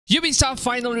Ubisoft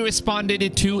finally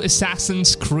responded to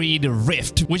Assassin's Creed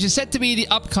Rift, which is said to be the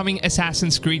upcoming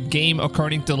Assassin's Creed game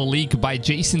according to the leak by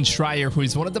Jason Schreier, who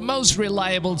is one of the most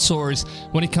reliable sources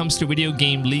when it comes to video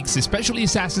game leaks, especially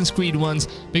Assassin's Creed ones,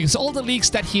 because all the leaks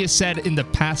that he has said in the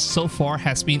past so far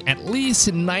has been at least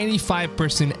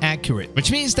 95% accurate,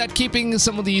 which means that keeping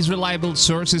some of these reliable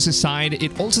sources aside,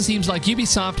 it also seems like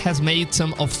Ubisoft has made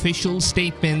some official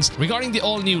statements regarding the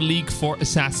all-new leak for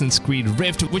Assassin's Creed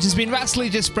Rift, which has been vastly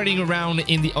just spreading around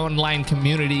in the online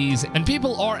communities, and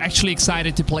people are actually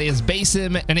excited to play as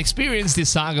Basim and experience the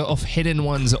saga of hidden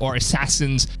ones or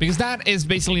assassins, because that is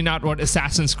basically not what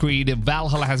Assassin's Creed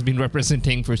Valhalla has been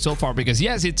representing for so far. Because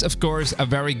yes, it's of course a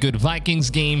very good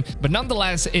Vikings game, but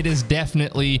nonetheless it is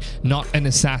definitely not an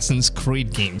Assassin's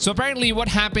Creed game. So apparently what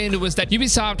happened was that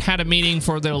Ubisoft had a meeting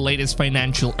for their latest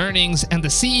financial earnings, and the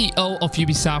CEO of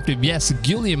Ubisoft, Yes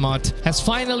Guillemot, has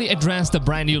finally addressed the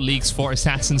brand new leaks for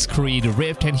Assassin's Creed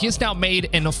Rift, and he has now made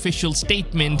an official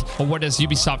statement of what does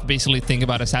Ubisoft basically think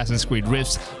about Assassin's Creed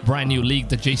Rift's brand new leak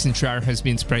that Jason Schreier has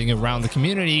been spreading around the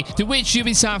community, to which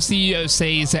Ubisoft CEO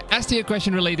says, as to your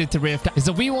question related to Rift, is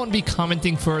that we won't be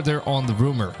commenting further on the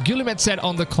rumor. Guillemot said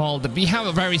on the call that we have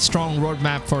a very strong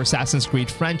roadmap for Assassin's Creed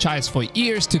franchise for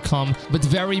years to come, with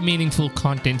very meaningful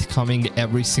content coming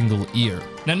every single year.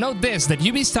 Now note this, that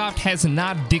Ubisoft has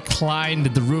not declined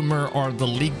the rumor or the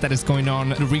leak that is going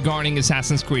on regarding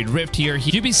Assassin's Creed Rift here.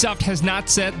 Ubisoft has not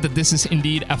said that this is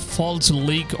indeed a false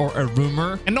leak or a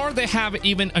rumor, and nor they have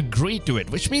even agreed to it,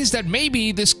 which means that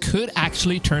maybe this could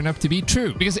actually turn up to be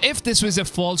true. Because if this was a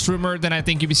false rumor, then I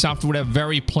think Ubisoft would have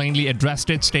very plainly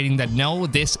addressed it, stating that no,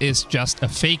 this is just a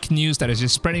fake news that is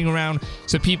just spreading around,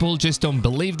 so people just don't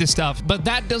believe this stuff. But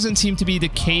that doesn't seem to be the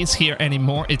case here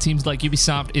anymore. It seems like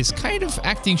Ubisoft is kind of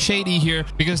acting shady here,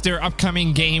 because their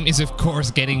upcoming game is of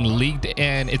course getting leaked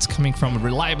and it's coming from a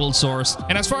reliable source.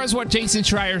 And as far as what Jason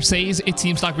Schreier says, it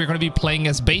seems like we're going to be playing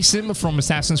as Basim from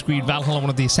Assassin's Creed Valhalla, one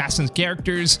of the Assassin's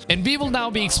characters, and we will now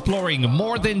be exploring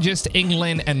more than just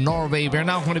England and Norway. We're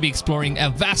now going to be exploring a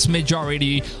vast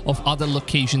majority of other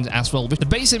locations as well. The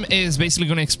Basim is basically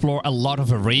going to explore a lot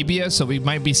of Arabia, so we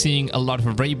might be seeing a lot of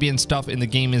Arabian stuff in the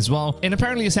game as well. And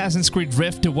apparently Assassin's Creed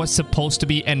Rift was supposed to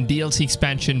be a DLC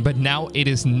expansion, but now it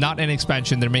is not an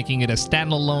expansion. They're making it a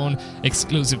standalone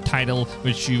exclusive title,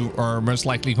 which you are most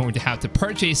likely going to have to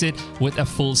purchase it with a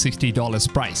full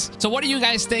 $60 price. So what do you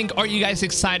guys think? Are you guys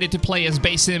excited to play as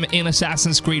Basim in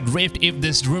Assassin's Creed Rift if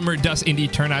this rumor does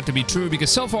indeed turn out to be true?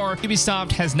 Because so far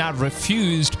Ubisoft has not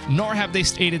refused, nor have they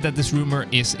stated that this rumor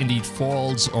is indeed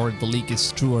false or the leak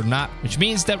is true or not, which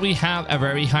means that we have a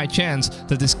very high chance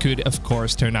that this could of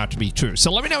course turn out to be true.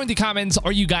 So let me know in the comments,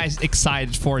 are you guys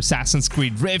excited for Assassin's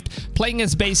Creed Rift, playing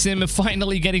as Basim,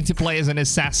 finally getting to play as an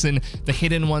assassin, the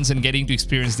hidden ones, and getting to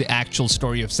experience the actual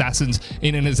story of assassins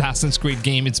in an Assassin's Creed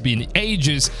game? It's been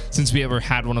ages since we ever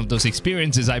had one of those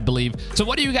experiences, I believe. So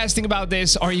what do you guys think about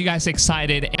this? Are you guys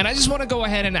excited? And I just want to go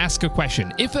ahead and ask a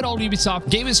question. If at all Ubisoft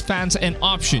gave its fans an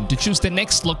option to choose the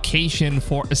next location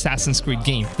for Assassin's Creed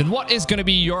game, then what is going to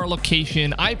be your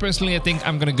location? I personally, I think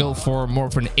I'm going to go for more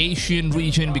of an Asian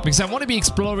region, because I want to be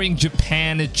exploring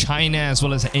Japan, China, as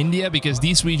well as India, because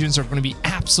these regions are going to be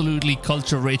absolutely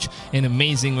culture rich and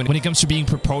amazing when it comes to being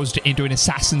proposed into an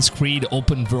Assassin's Creed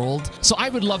open world. So I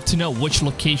would love to know which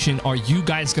location are you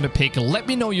guys going to pick. Let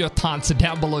me know your thoughts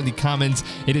down below in the comments.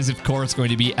 It is of course going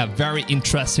to be a very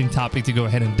interesting topic to go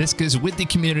ahead and discuss with the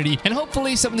community, and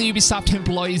hopefully some of the Ubisoft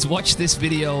employees watch this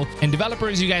video, and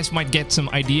developers, you guys might get some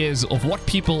ideas of what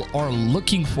people are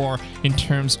looking for in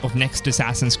terms of next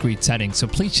Assassin's Creed setting. So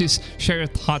please just share your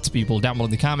thoughts, people, down below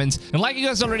in the comments. And like you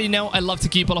guys already know, I love to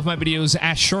keep all of my videos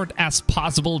as short as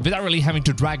possible without really having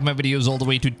to drag my videos all the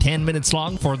way to 10 minutes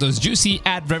long for those juicy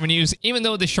ad revenues, even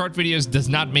though the short videos does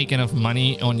not make enough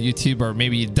money on YouTube, or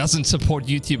maybe it doesn't support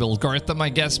YouTube algorithm, I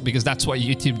guess, because that's why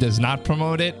YouTube does not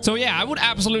promote it. So yeah, I would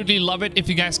absolutely love it if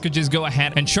you guys could just go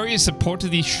ahead and show your support to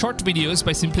these short videos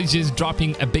by simply just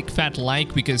dropping a big fat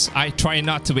like, because I try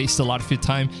not to waste a lot of your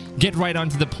time, get right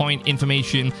onto the point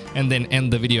information, and then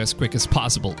end the video as quick as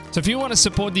possible. So if you want to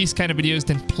support these kind of videos,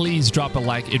 then please drop a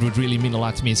like. It would really mean a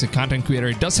lot to me as a content creator.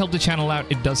 It does help the channel out.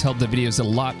 It does help the videos a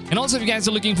lot. And also, if you guys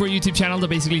are looking for a YouTube channel that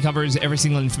basically covers every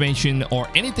single information or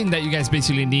anything that you guys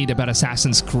basically need about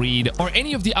Assassin's Creed or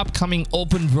any of the upcoming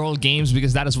open world games,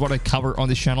 because that is what I cover on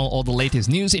this channel. All the latest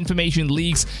news, information,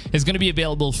 leaks is going to be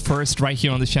available first right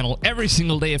here on the channel every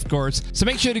single day, of course. So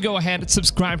make sure to go ahead,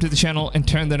 subscribe to the channel, and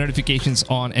turn the notifications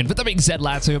on. And with the big Z,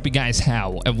 lads, I hope you guys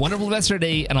have a wonderful rest of your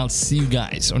day, and I'll see you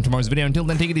guys on tomorrow's video. Until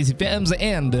then, take it easy, fams,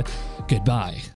 and goodbye.